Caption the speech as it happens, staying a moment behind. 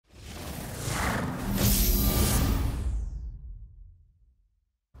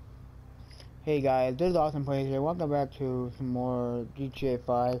Hey guys, this is Awesome Plays here. Welcome back to some more GTA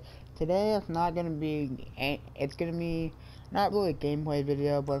 5. Today it's not gonna be, it's gonna be not really a gameplay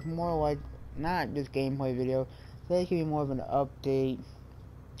video, but it's more like not just gameplay video. Today's gonna be more of an update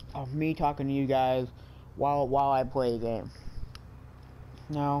of me talking to you guys while I play the game.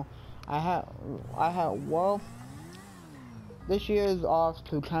 Now, well, this year's off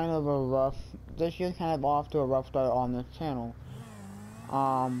to kind of a rough. This year's kind of off to a rough start on this channel.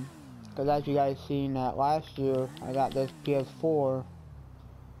 Because as you guys seen that last year, I got this PS4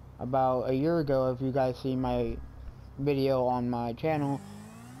 about a year ago. If you guys seen my video on my channel,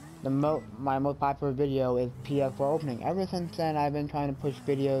 my most popular video is PS4 opening. Ever since then, I've been trying to push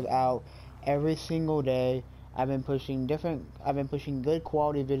videos out every single day. I've been pushing good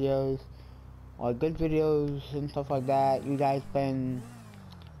quality videos, or good videos and stuff like that. You guys been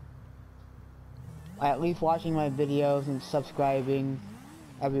at least watching my videos and subscribing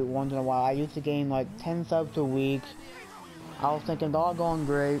every once in a while. I used to gain like 10 subs a week. I was thinking it's all going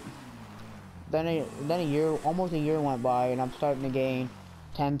great. Then a year, almost a year went by, and I'm starting to gain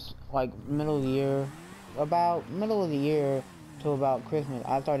 10, like middle of the year, about middle of the year to about Christmas.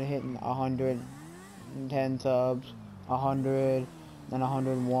 I started hitting 110 subs, 100, then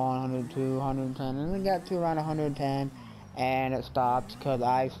 101, 102, 110, and we got to around 110, and it stopped because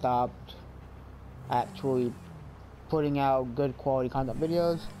I stopped actually putting out good quality content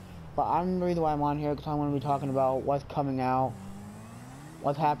videos. But the reason why I'm on here because I'm going to be talking about what's coming out,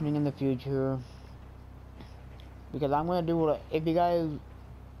 what's happening in the future. Because I'm going to do what, if you guys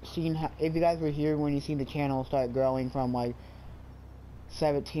were here when you seen the channel start growing from like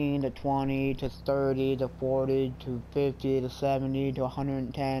 17 to 20 to 30 to 40 to 50 to 70 to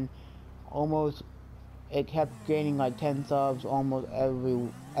 110, almost, it kept gaining like 10 subs almost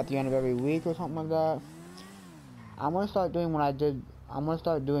at the end of every week or something like that. I'm gonna start doing what I did. I'm gonna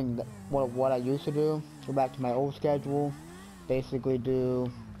start doing what I used to do. Go back to my old schedule. Basically,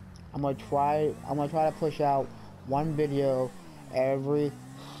 I'm gonna try to push out one video every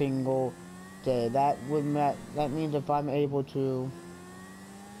single day. That means if I'm able to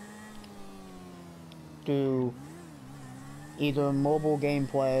do either mobile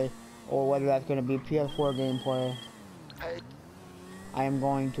gameplay or whether that's gonna be PS4 gameplay, I am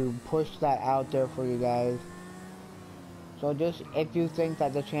going to push that out there for you guys. So just, if you think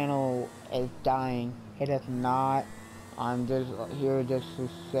that the channel is dying, it is not. I'm just here just to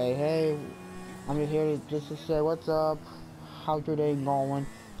say, hey, I'm just here just to say what's up, how's your day going,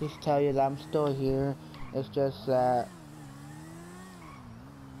 just tell you that I'm still here. It's just that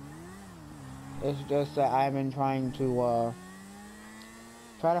I've been trying to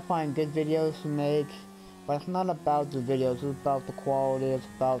find good videos to make, but it's not about the videos, it's about the quality, it's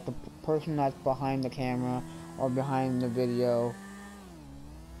about the person that's behind the camera or behind the video.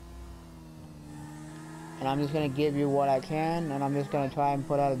 And I'm just gonna give you what I can, and I'm just gonna try and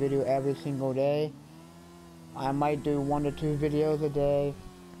put out a video every single day. I might do 1 to 2 videos a day,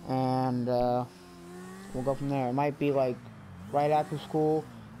 and we'll go from there. It might be like right after school,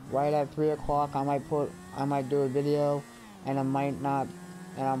 right at 3 o'clock. I might do a video, and I might not,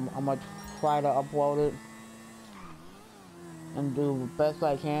 and I'm gonna try to upload it and do the best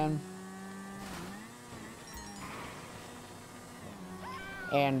I can.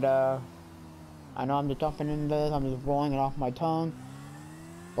 And I know I'm just jumping into this, I'm just rolling it off my tongue,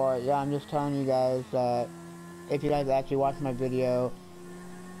 but yeah, I'm just telling you guys that if you guys actually watch my video,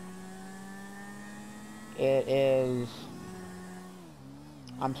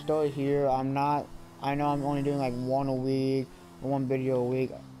 I'm still here. I know I'm only doing like one video a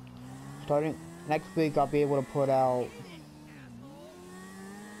week. Starting next week, I'll be able to put out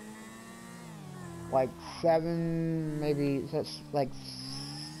like 7, maybe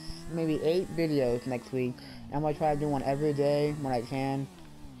 8 videos next week. I'm gonna try to do one every day when I can,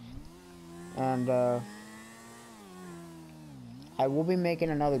 and I will be making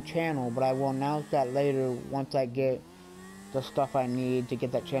another channel, but I will announce that later once I get the stuff I need to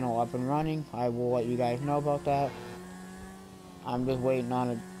get that channel up and running. I will let you guys know about that. I'm just waiting on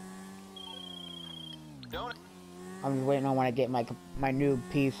it. I'm just waiting on when I get my new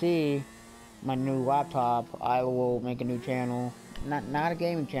PC, my new laptop. I will make a new channel, not a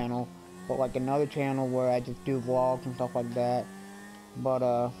gaming channel, but like another channel where I just do vlogs and stuff like that. But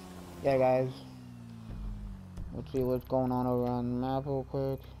yeah, guys, let's see what's going on over on the map real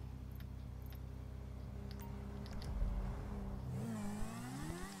quick.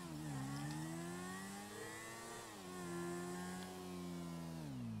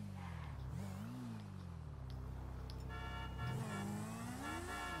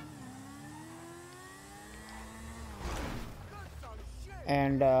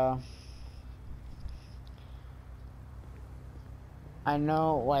 And I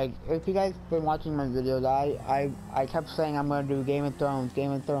know, like, if you guys been watching my videos, I kept saying I'm gonna do Game of Thrones,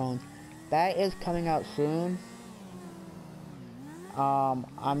 Game of Thrones. That is coming out soon.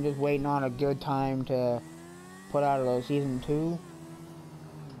 I'm just waiting on a good time to put out a season 2.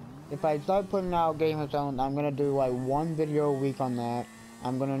 If I start putting out Game of Thrones, I'm gonna do like one video a week on that.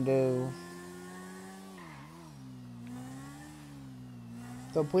 I'm gonna do.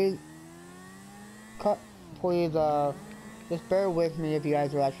 So please, please, just bear with me if you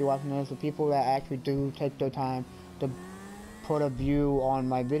guys are actually watching this. The people that actually do take their time to put a view on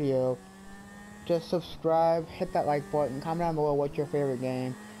my video, just subscribe, hit that like button, comment down below what's your favorite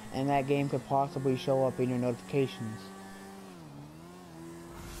game, and that game could possibly show up in your notifications.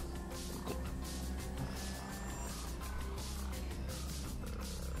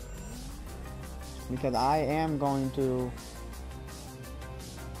 Because I am going to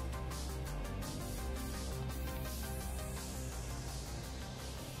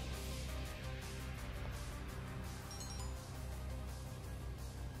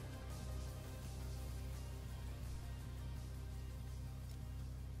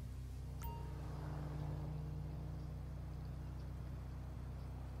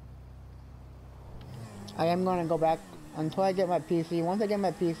go back until I get my PC. Once I get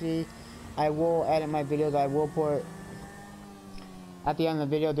my PC, I will edit my videos. I will put at the end of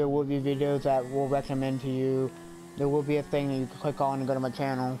the video, there will be videos that will recommend to you. There will be a thing that you can click on and go to my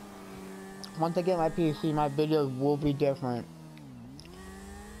channel. Once I get my PC, my videos will be different.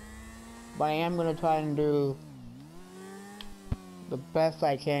 But I am going to try and do the best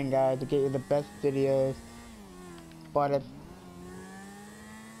I can, guys, to get you the best videos. But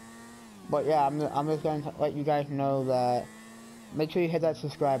yeah, I'm just going to let you guys know that make sure you hit that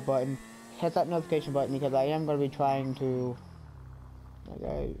subscribe button, hit that notification button, because I am going to be trying to.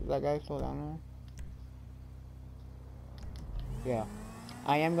 That guy still down there? Yeah.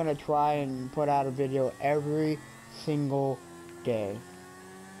 I am going to try and put out a video every single day.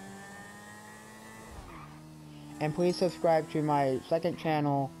 And please subscribe to my second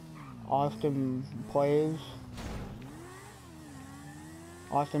channel, Austin Plays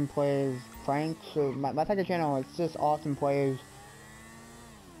Pranks. So my second channel, it's just Austin Plays.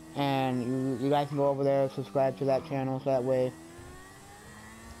 And you guys can go over there, subscribe to that channel, so that way,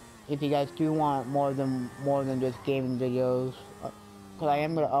 if you guys do want more than just gaming videos, because I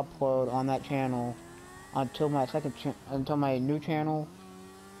am gonna upload on that channel until my new channel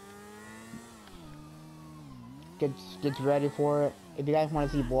gets ready for it. If you guys want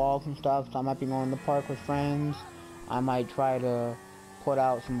to see vlogs and stuff, so I might be going to the park with friends. I might try to put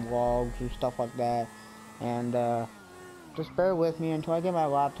out some vlogs and stuff like that. And just bear with me until I get my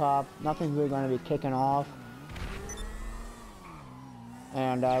laptop. Nothing's really going to be kicking off.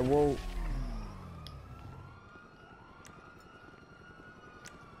 And I will.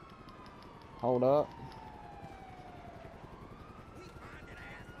 Hold up.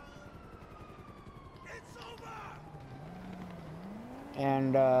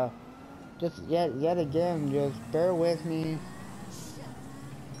 And just yet again, just bear with me.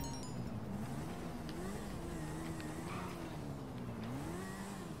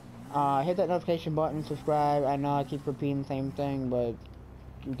 Hit that notification button, subscribe. I know I keep repeating the same thing, but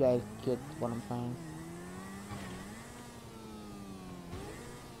you guys get what I'm saying.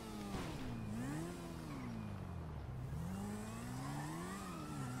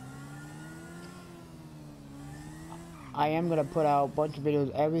 I am going to put out a bunch of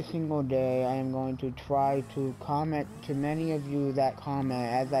videos every single day. I am going to try to comment to many of you that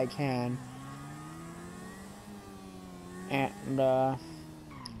comment as I can. And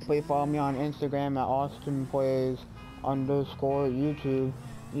please follow me on Instagram at AustinPlays_YouTube.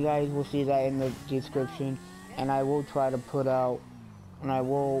 You guys will see that in the description. And I will try to put out, and I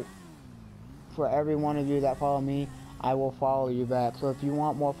will, for every one of you that follow me, I will follow you back. So if you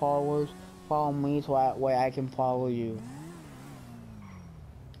want more followers, follow me so that way I can follow you.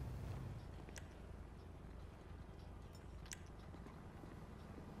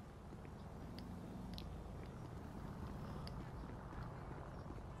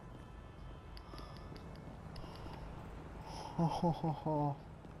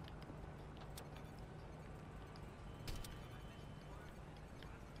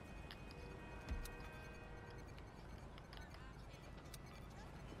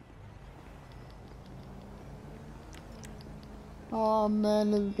 Oh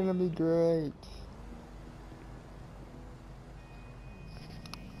man, this is gonna be great.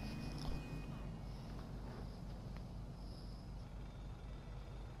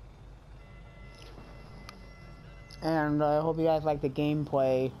 And I hope you guys like the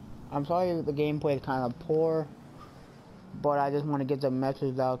gameplay. I'm sorry that the gameplay is kind of poor. but I just want to get the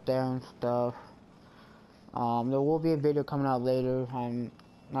message out there and stuff. There will be a video coming out later. I'm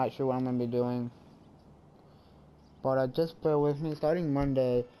not sure what I'm going to be doing. But just bear with me. Starting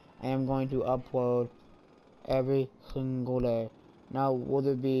Monday, I am going to upload every single day. Now, will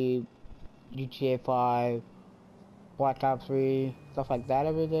there be GTA 5, Black Ops 3, stuff like that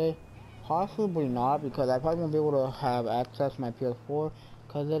every day? Possibly not, because I probably won't be able to have access to my PS4,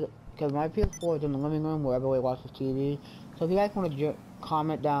 because my PS4 is in the living room where everybody watches TV. So if you guys want to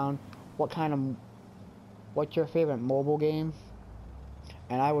comment down what's your favorite mobile game,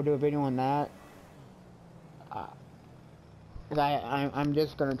 and I will do a video on that. I'm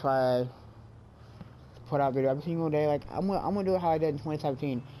just gonna try to put out video every single day. Like I'm gonna do it how I did in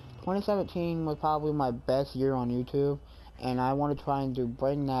 2017. 2017 was probably my best year on YouTube, and I want to try and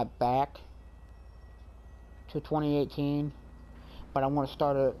bring that back to 2018. But I want to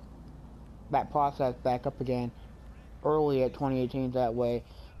start that process back up again early at 2018. That way,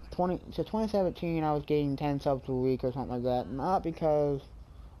 2017 I was getting 10 subs a week or something like that. Not because,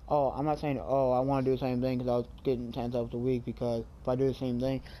 oh, I'm not saying, oh, I want to do the same thing because I was getting 10 subs a week, because if I do the same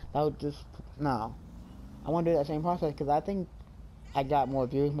thing, that would just, no. I want to do that same process because I think I got more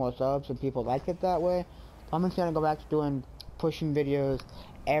views, more subs, and people like it that way. So I'm just going to go back to pushing videos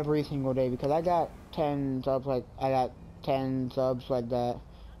every single day, because I got 10 subs like that,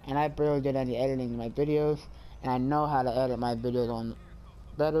 and I barely did any editing in my videos, and I know how to edit my videos on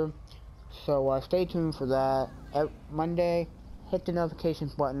better. So stay tuned for that. Monday, hit the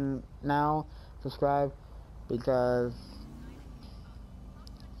notifications button now, subscribe, because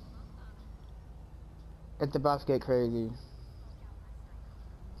it's about to get crazy.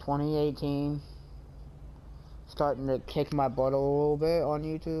 2018, starting to kick my butt a little bit on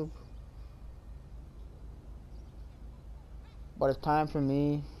YouTube. But it's time for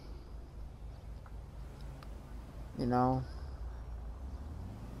me, you know.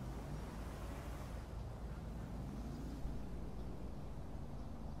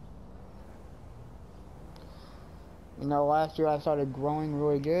 Last year I started growing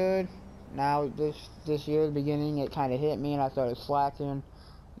really good. Now this year's beginning, it kind of hit me and I started slacking.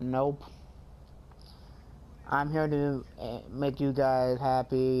 Nope. I'm here to make you guys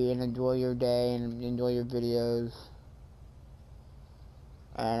happy and enjoy your day and enjoy your videos.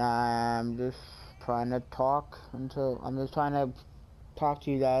 And I'm just trying to talk to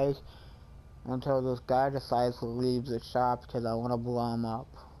you guys until this guy decides to leave the shop, because I want to blow him up.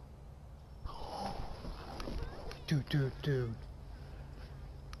 Dude.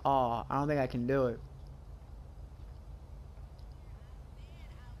 Oh, I don't think I can do it.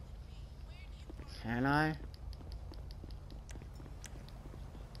 Can I?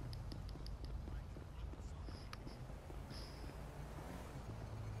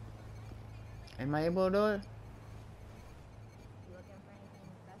 Am I able to do it?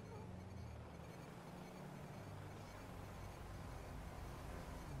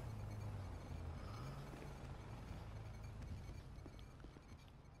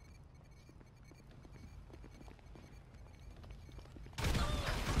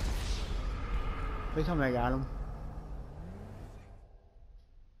 Please tell me I got him.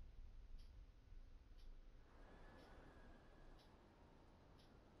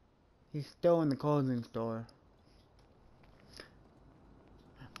 He's still in the clothing store.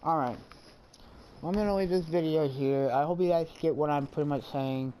 Alright. I'm gonna leave this video here. I hope you guys get what I'm pretty much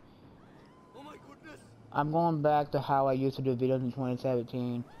saying. Oh my goodness! I'm going back to how I used to do videos in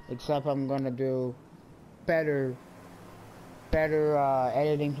 2017. Except I'm gonna do better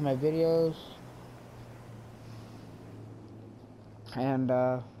editing to my videos. And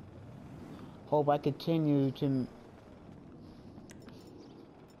hope I continue to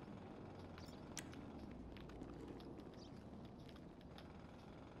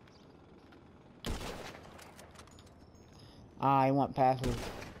I want passive.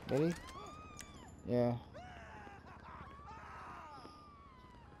 Ready? Yeah.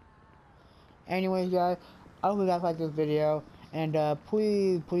 Anyways, guys, I hope you guys like this video. And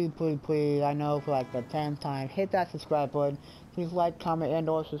please, I know for like the 10th time, hit that subscribe button. Please like, comment, and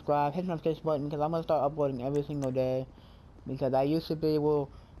or subscribe. Hit the notification button, because I'm gonna start uploading every single day. Because I used to be able,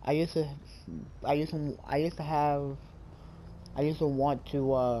 I used to want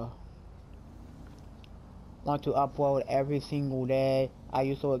to upload every single day. I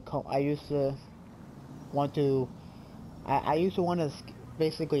used to want to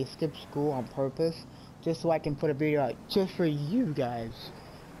basically skip school on purpose, just so I can put a video out just for you guys.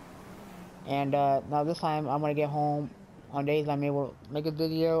 And now this time I'm gonna get home. On days I'm able to make a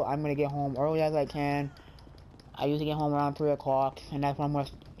video, I'm gonna get home early as I can. I usually get home around 3 o'clock, and that's when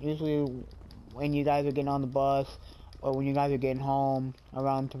usually when you guys are getting on the bus or when you guys are getting home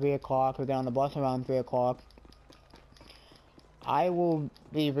around 3 o'clock or get on the bus around 3 o'clock, I will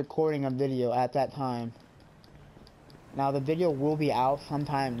be recording a video at that time. Now the video will be out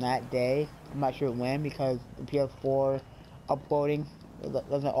sometime that day. I'm not sure when, because the PS4 uploading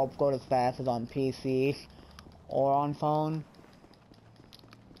doesn't upload as fast as on PC or on phone.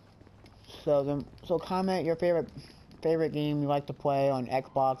 So comment your favorite game you like to play on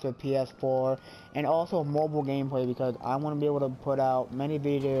Xbox or PS4, and also mobile gameplay, because I want to be able to put out many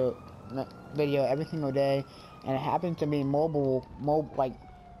video every single day, and it happens to be mobile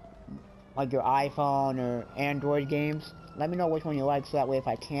like your iPhone or Android games. Let me know which one you like, so that way if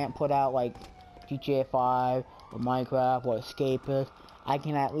I can't put out like GTA 5 or Minecraft or Escapist, I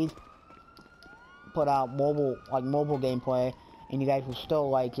can at least put out mobile gameplay, and you guys will still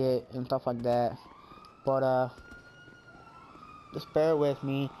like it and stuff like that. But just bear with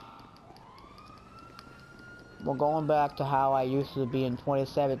me. We're going back to how I used to be in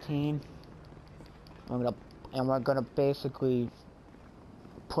 2017. We're gonna basically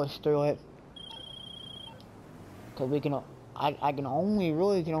push through it, cause I can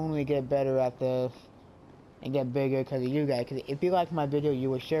only get better at this and get bigger because of you guys. Cause if you like my video, you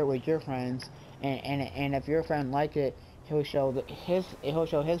will share it with your friends, and if your friend like it, he'll show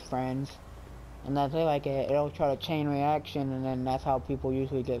his friends, and if they like it, it'll try to chain reaction, and then that's how people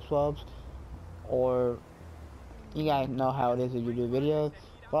usually get subs. Or you guys know how it is if you do videos.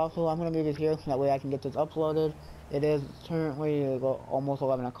 But also, I'm gonna leave this here so that way I can get this uploaded. It is currently almost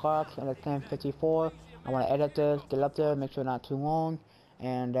 11 o'clock, and it's 10:54. I want to edit this, get it up there, make sure it's not too long,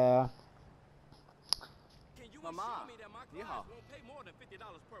 and Mama, 你好。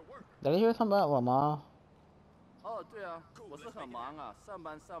did I hear something about Mama? 哦，对啊，我是很忙啊，上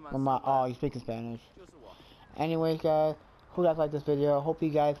班。Mama, oh, you speak in Spanish. Anyways, guys, hope you guys like this video. Hope you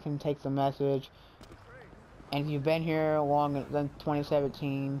guys can take the message. And if you've been here longer than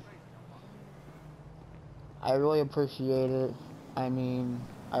 2017, I really appreciate it. I mean,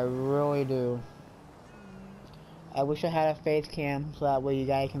 I really do. I wish I had a face cam so that way you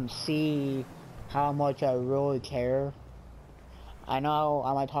guys can see how much I really care. I know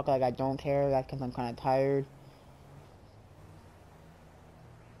I might talk like I don't care, that's because I'm kind of tired.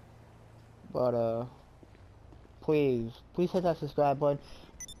 But please hit that subscribe button,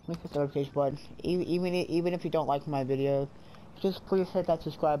 please hit the notification button. Even if you don't like my videos, just please hit that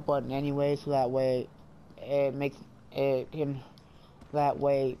subscribe button anyway, so that way that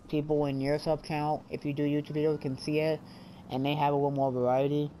way people in your sub count, if you do YouTube videos, can see it, and they have a little more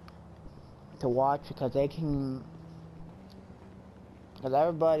variety to watch, because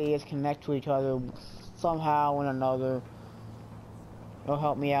everybody is connected to each other somehow or another. It'll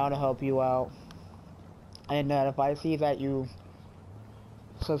help me out, it'll help you out. And if I see that you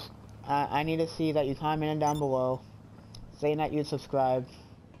I need to see that you commented down below saying that you subscribed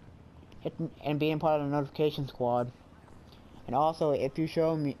and being part of the notification squad. And also, if you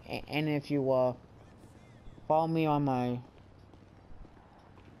show me, and if you follow me on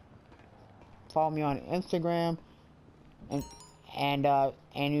Instagram,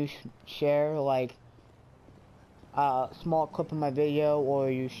 and you share like a small clip of my video, or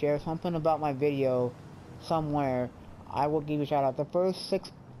you share something about my video somewhere, I will give you a shout out. The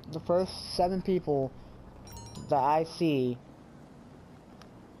first 7 people that I see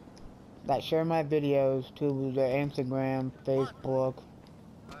that share my videos to their Instagram, Facebook,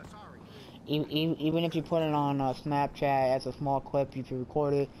 even if you put it on Snapchat as a small clip, if you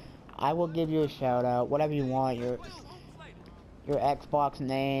record it, I will give you a shout out. Whatever you want, your Xbox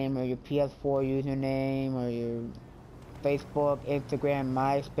name, or your PS4 username, or your Facebook, Instagram,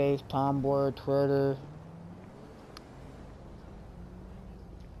 MySpace, Tumblr, Twitter.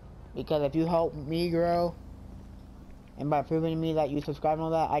 Because if you help me grow, and by proving to me that you subscribe and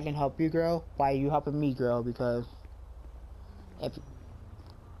all that, I can help you grow by you helping me grow. Because if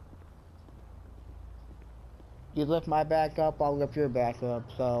you lift my back up, I'll lift your back up.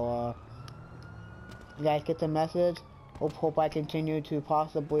 So, you guys get the message. Hope I continue to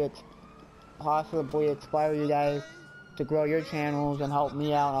possibly inspire you guys to grow your channels and help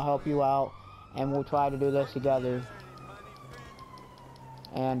me out, and I'll help you out, and we'll try to do this together.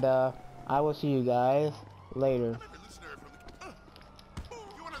 And I will see you guys later.